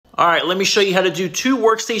All right, let me show you how to do 2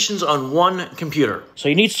 workstations on 1 computer. So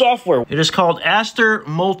you need software. It is called ASTER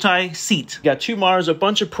Multiseat. You got 2 monitors, a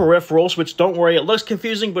bunch of peripherals, which don't worry, it looks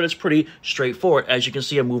confusing, but it's pretty straightforward. As you can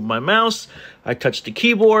see, I moved my mouse, I touched the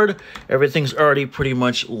keyboard, everything's already pretty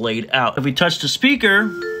much laid out. If we touch the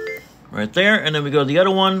speaker, right there, and then we go to the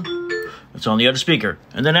other one, it's on the other speaker.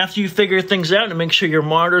 And then after you figure things out and make sure your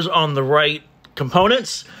monitor's on the right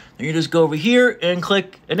components, then you just go over here and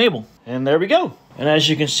click enable. And there we go. And as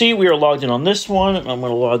you can see, we are logged in on this one. I'm going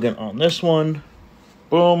to log in on this one.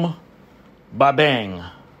 Boom. Ba-bang.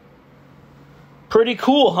 Pretty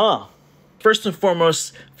cool, huh? First and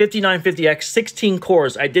foremost, 5950X, 16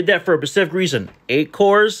 cores. I did that for a specific reason. 8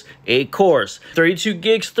 cores, 8 cores. 32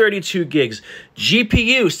 gigs, 32 gigs.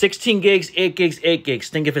 GPU, 16 gigs, 8 gigs, 8 gigs.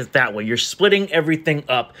 Think of it that way. You're splitting everything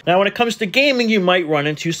up. Now, when it comes to gaming, you might run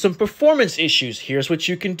into some performance issues. Here's what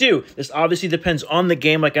you can do. This obviously depends on the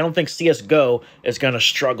game. Like, I don't think CSGO is going to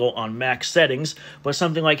struggle on max settings, but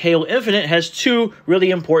something like Halo Infinite has 2 really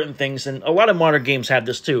important things, and a lot of modern games have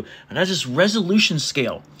this too, and that's this resolution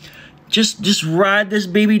scale. Just ride this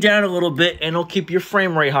baby down a little bit and it'll keep your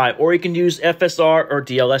frame rate high. Or you can use FSR or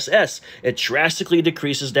DLSS. It drastically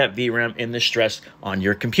decreases that VRAM and the stress on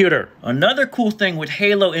your computer. Another cool thing with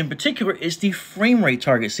Halo in particular is the frame rate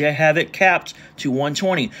target. See, I have it capped to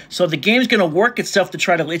 120. So the game's gonna work itself to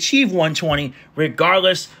try to achieve 120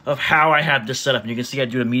 regardless of how I have this set up. And you can see I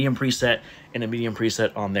do a medium preset and a medium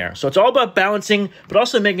preset on there. So it's all about balancing, but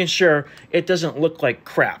also making sure it doesn't look like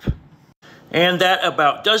crap. And that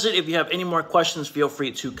about does it. If you have any more questions, feel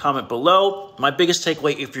free to comment below. My biggest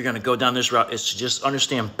takeaway, if you're going to go down this route, is to just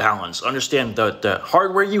understand balance. Understand the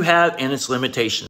hardware you have and its limitations.